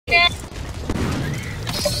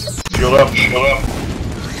Shield up, shield up.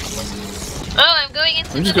 Oh, I'm going into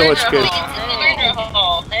the murder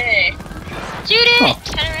hole. Hey. Shoot it! Huh.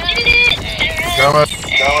 Turn around. Shoot it! Coming,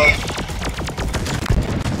 coming.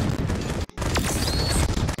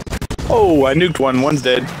 Oh, I nuked one. One's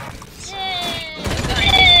dead. Behind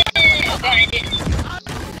it. What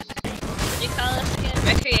do you call us again?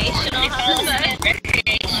 Recreational homicide?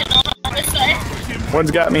 Recreational homicide? One's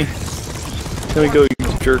got me. There we go, you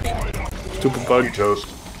jerk. Stupid bug. Toast.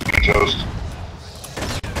 Toast.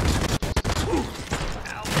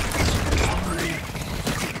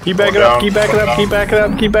 Keep backing up, keep backing up, keep backing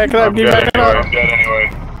up, keep backing up, keep backing up. I'm dead anyway.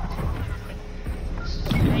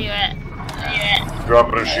 Where you at? Where you at?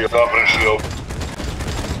 Dropping a shield, dropping a shield.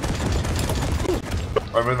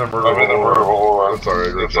 I'm in the murder hole. That's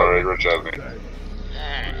alright, Rich has me.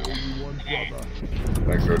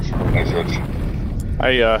 Thanks, Rich. Thanks, Rich. I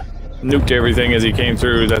nuked everything as he came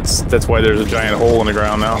through. That's why there's a giant hole in the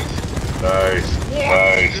ground now. Nice.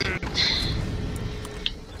 Nice.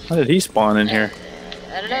 How did he spawn in here?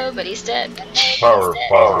 I don't know, but he's dead. Power.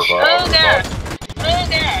 Oh god! Oh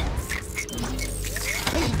god!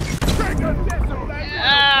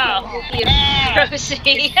 Oh, you Rosie.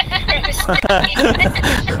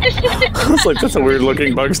 It's like, that's a weird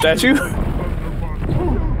looking bug statue.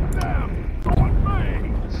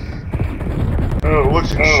 Oh, it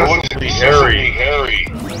looks excessively hairy.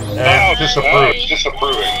 And disapproving.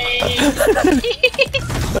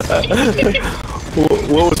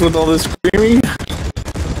 What was with all this screaming?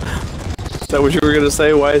 Is that what you were gonna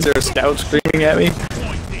say? Why is there a scout screaming at me?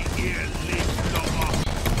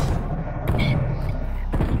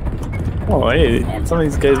 Oh, hey, some of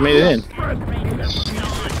these guys made it in.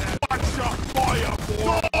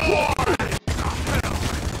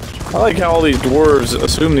 I like how all these dwarves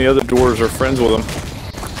assume the other dwarves are friends with them.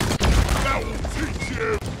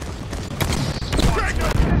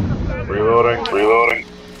 Reloading.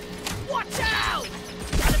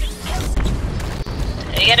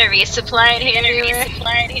 You gotta resupply it here anywhere.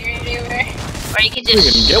 Or you can just...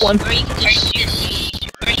 You can get one. Or you can just shoot.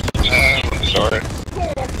 Sorry.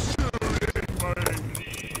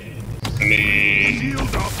 I need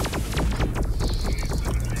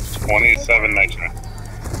 27 nitro.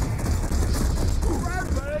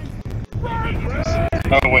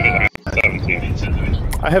 Oh, when did I have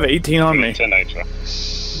 17? I have 18 on me. 10 nitro.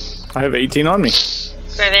 I have 18 on me.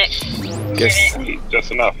 Perfect. Guess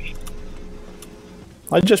Just enough.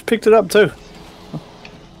 I just picked it up too.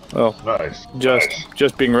 Well, Nice.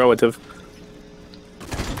 just being relative.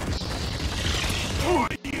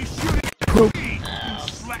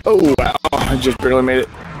 Oh wow! I just barely made it.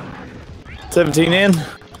 17 in.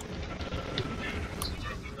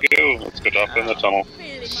 Go. Let's get up in the tunnel.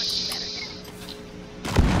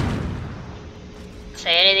 So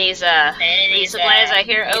any of these supplies I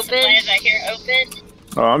hear open?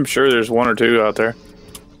 Oh, I'm sure there's one or two out there.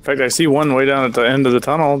 In fact, I see one way down at the end of the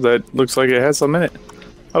tunnel that looks like it has some in it.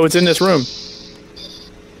 Oh, it's in this room.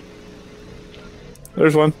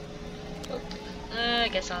 There's one. I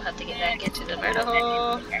guess I'll have to get back into the murder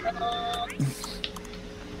hole.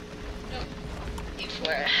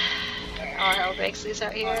 Before all hell breaks loose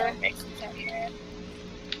out here.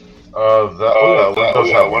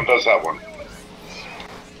 That one does have one.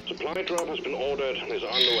 Supply drop has been ordered and is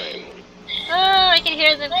on the way. Oh, I can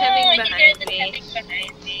hear them coming behind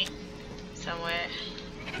me. Somewhere.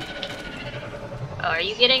 Oh, are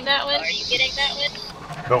you getting that one?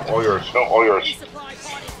 No, all yours.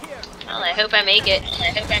 Well, I hope I make it.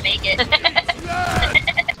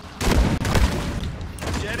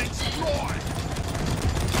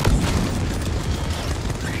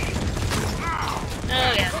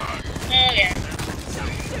 Oh yeah. There we go.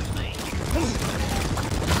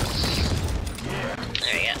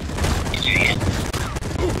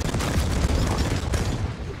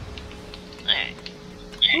 Alright.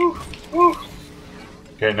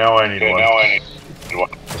 Okay, now I need one.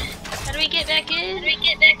 How do we get back in?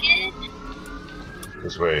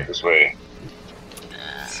 This way. Okay.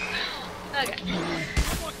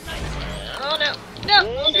 Oh no. No!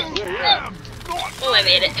 Oh, I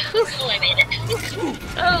made it.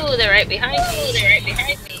 Oh, they're right behind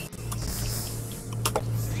me.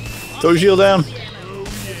 Throw shield down.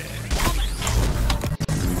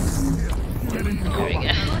 There we go.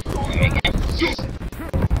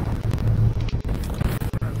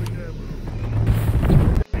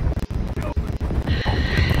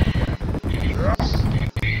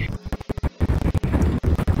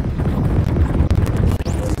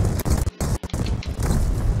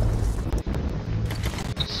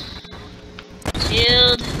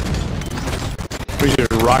 Shield. We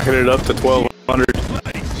just rocketed it up to 1200.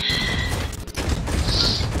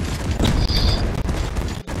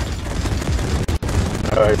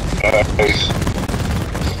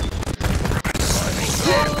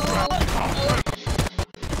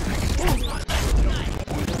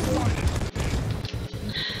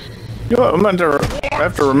 You know what, I'm going to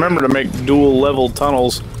have to remember to make dual level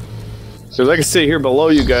tunnels. Because I can sit here below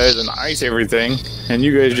you guys and ice everything, and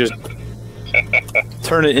you guys just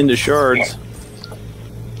turn it into shards.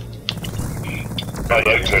 Not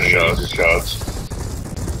yet, shards.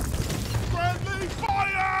 Friendly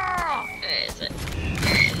fire! Where is it?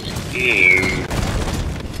 Ew.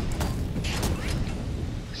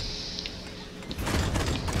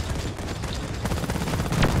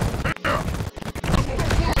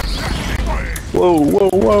 Whoa, whoa,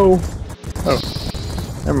 whoa! Oh,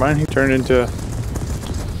 never mind, he turned into...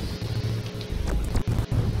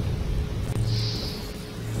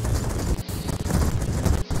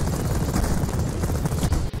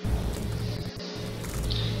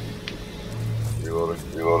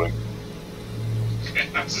 Reloading.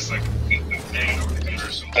 That's just like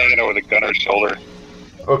hanging over the gunner's shoulder.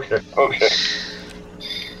 Okay.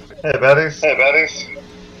 Hey, baddies.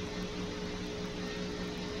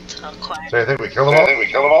 It's all quiet. So I think we kill them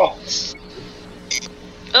all?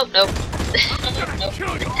 Oh, nope.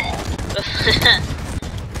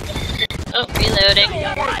 Oh, reloading.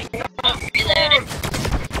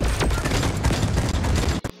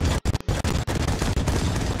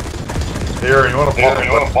 Here, you want to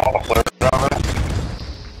ball a flare down there?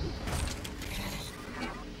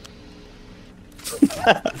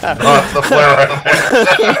 Oh, it's the flare right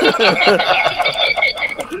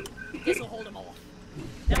there. This'll hold him off.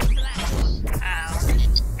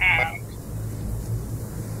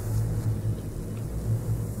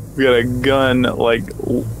 We got a gun, like,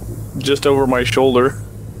 just over my shoulder.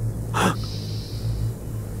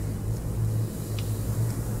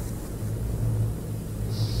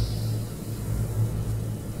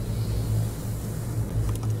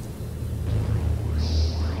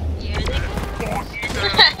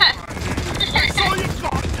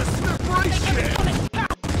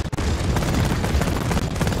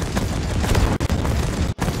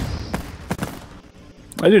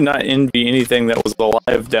 I do not envy anything that was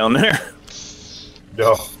alive down there.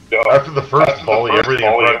 No. After the first volley, everything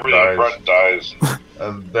in front dies.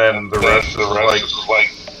 And then the rest is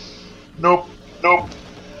like, nope.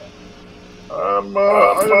 I'm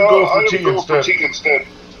gonna go for tea instead.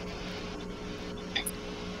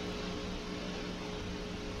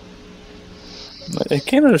 I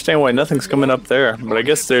can't understand why nothing's coming up there, but I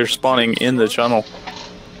guess they're spawning in the tunnel.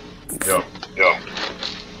 Yep.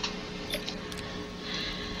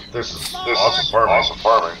 This is awesome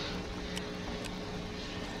farming.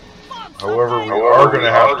 However, we are going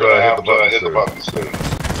to have to hit the button soon.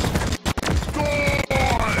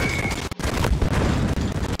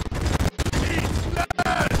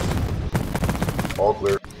 All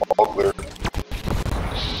clear.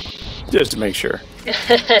 Just to make sure.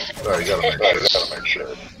 Sorry, you gotta make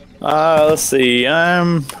sure. Let's see.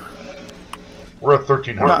 We're at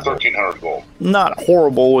 1300 gold. Not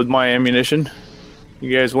horrible with my ammunition.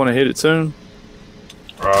 You guys want to hit it soon?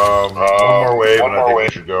 One more wave, and I think we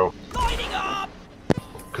should go.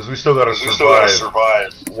 Because we still gotta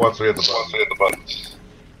survive once we hit the button.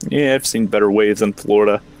 Yeah, I've seen better waves in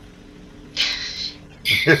Florida.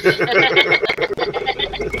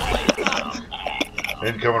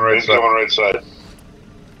 Incoming right side.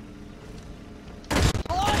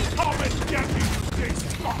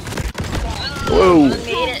 Whoa! Made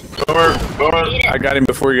it. Boomer. I got him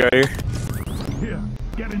before you got here. Here,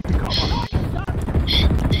 get into cover.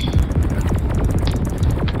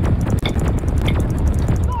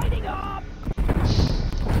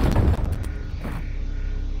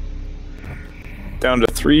 Down to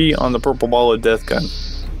 3 on the purple ball of death gun.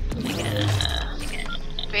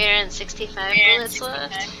 365 bullets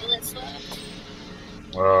left.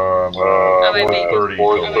 Wait,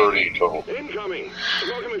 430 total. Incoming.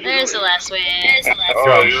 There's the last wave.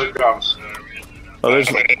 Oh, here it comes. Oh,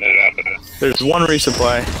 there's one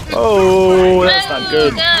resupply. Oh, that's not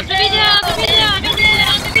good.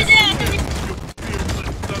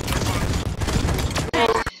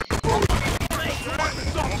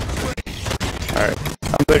 Alright,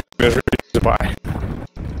 I'm taking this resupply.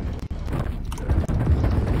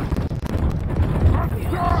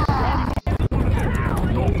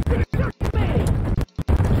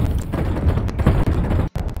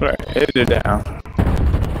 Alright, hit it down.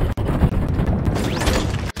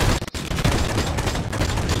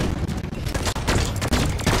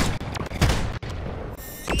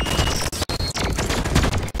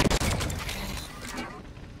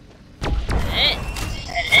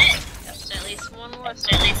 At least one more.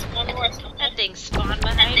 That thing spawned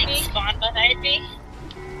behind me.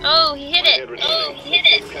 Oh, he hit it. Oh, he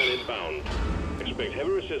hit it. Can inbound. Expect heavy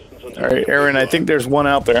resistance until... Alright, Aaron, I think there's one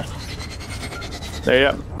out there. There,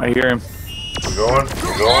 yep, I hear him. We're going?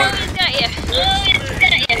 We're going? Oh, he's got you. Oh, he's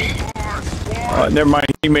got you. Never mind,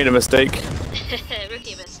 he made a mistake.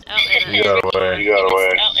 Rookie missed. Oh, You got away. You got away.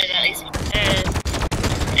 Oh, there's at least. There it is.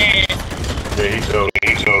 There it is. Yeah, he chose. He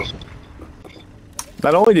chose.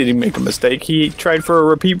 Not only did he make a mistake, he tried for a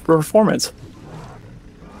repeat performance.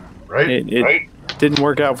 Right? It didn't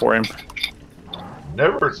work out for him.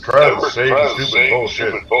 Never try to say stupid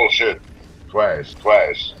bullshit. Twice.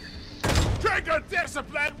 Trigger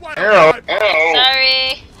discipline. Arrow.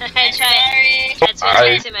 Sorry. I tried. That's what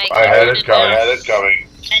I to make. I had it coming.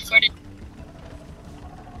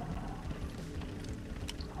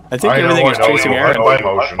 I think everything is chasing Aaron.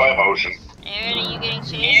 By motion. Aaron, are you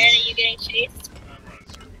getting chased?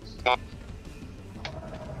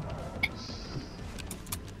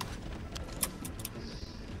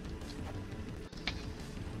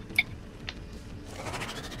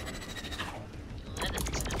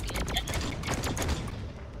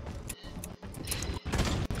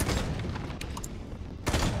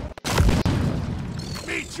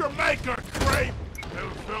 Meet your maker, creep. It'll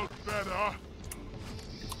feel better.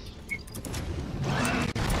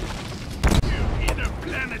 You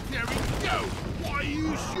interplanetary goat! Why are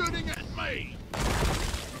you shooting at me?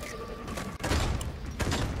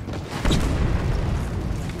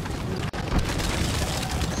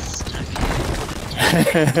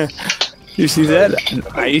 You see that? An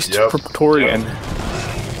iced Praetorian.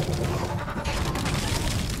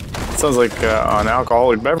 Sounds like an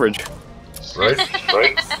alcoholic beverage. Right?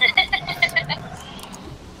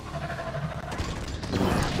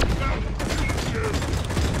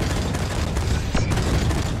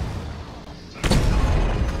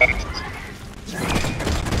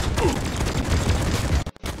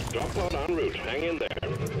 Drop pod en route. Hang in there.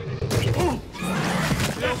 Oh.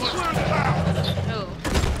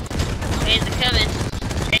 Where's it coming?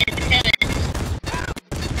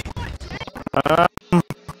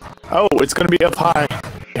 Oh, it's gonna be up high.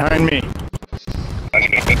 Behind me.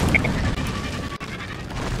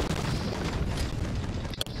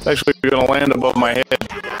 It's actually gonna land above my head.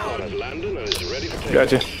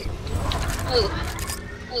 Gotcha. Ooh.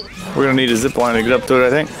 We're gonna need a zip line to get up to it, I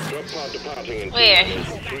think. Where?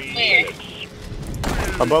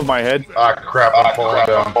 Above my head. Ah, crap, I'm falling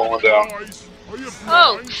down.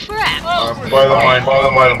 Oh, crap. By the mine head.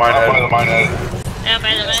 Down by the mine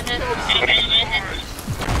head?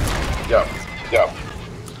 Yep.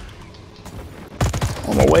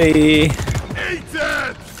 On the way.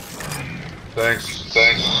 Thanks.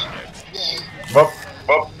 Up.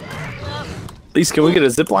 Lisa, can we get a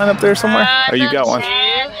zip line up there somewhere? Oh, you got one.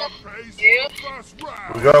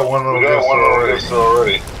 We got one already.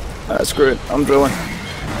 Screw it. I'm drilling.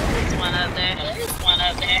 There's one up there.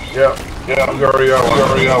 Yeah, we already got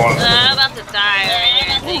one. I'm about to die right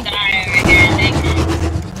here, I think.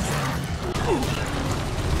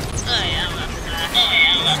 Oh yeah, I'm about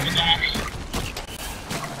to die.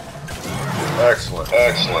 Excellent.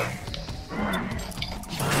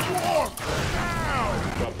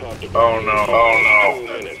 Oh no.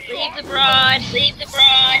 Leave the broad.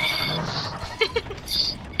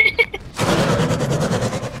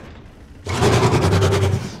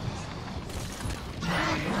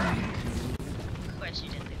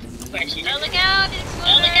 Oh, look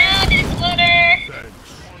out, exploder!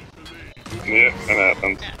 Yeah, that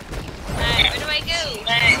happens. Alright,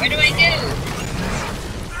 where do I go?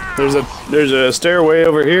 There's a stairway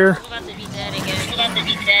over here. I'm about to be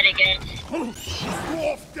dead again.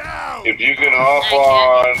 If you can hop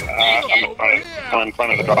on in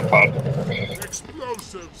front of the drop pod.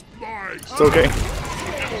 Explosives, It's okay.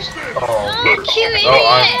 Oh, cute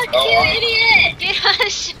idiot! Get on the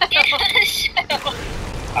shuttle!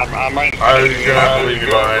 I might. I'm gonna have to leave you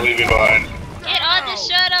behind. Get on the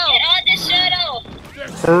shuttle!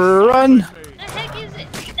 Run! The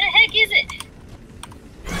heck is it?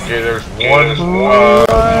 Okay, there's one.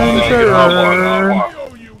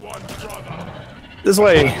 This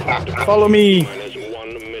way. Follow me.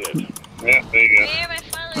 Yeah, there you go. Where am I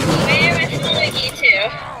following you to?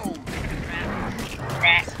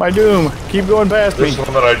 My doom. Keep going past me. This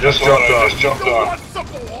one that I just jumped on.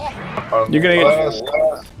 You're gonna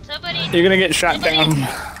Somebody. You're gonna get shot down.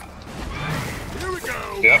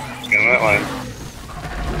 Yep, in that line.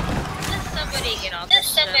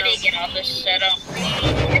 Somebody get off the shuttle.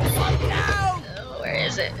 Oh, where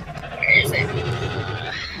is it?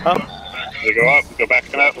 Up. You go up, go back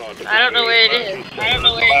and up. I don't know where it is.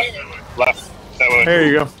 Left. That way. There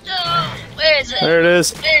you go. Oh, where is it? There it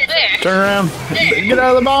is. Where? Turn around. Get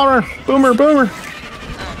out of the bomber. Boomer. Oh,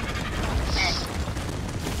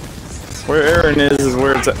 Where Aaron is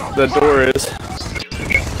where the door is.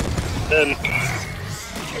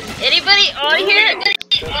 Anybody on here?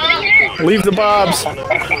 Leave the bobs. Oh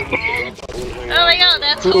my god,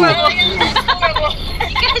 that's horrible.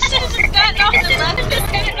 You guys should have just gotten off the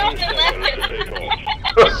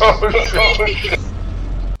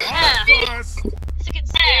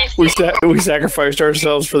left. We sacrificed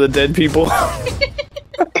ourselves for the dead people. It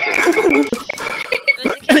was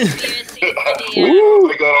a conspiracy for the,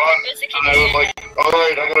 We got on, and I was like,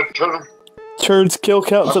 alright, I'm gonna turn him. Turn's kill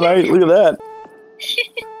count tonight, look at that.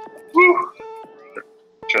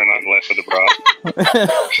 Turn on left of the bra.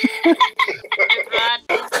 Rod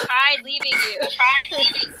tried leaving you.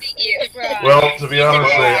 Well, to be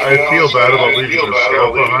honest, I feel bad about leaving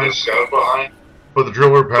the scout behind. But the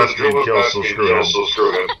driller passed me and killed, so screw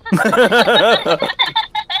him.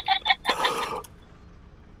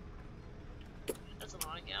 That's a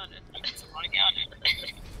long encounter.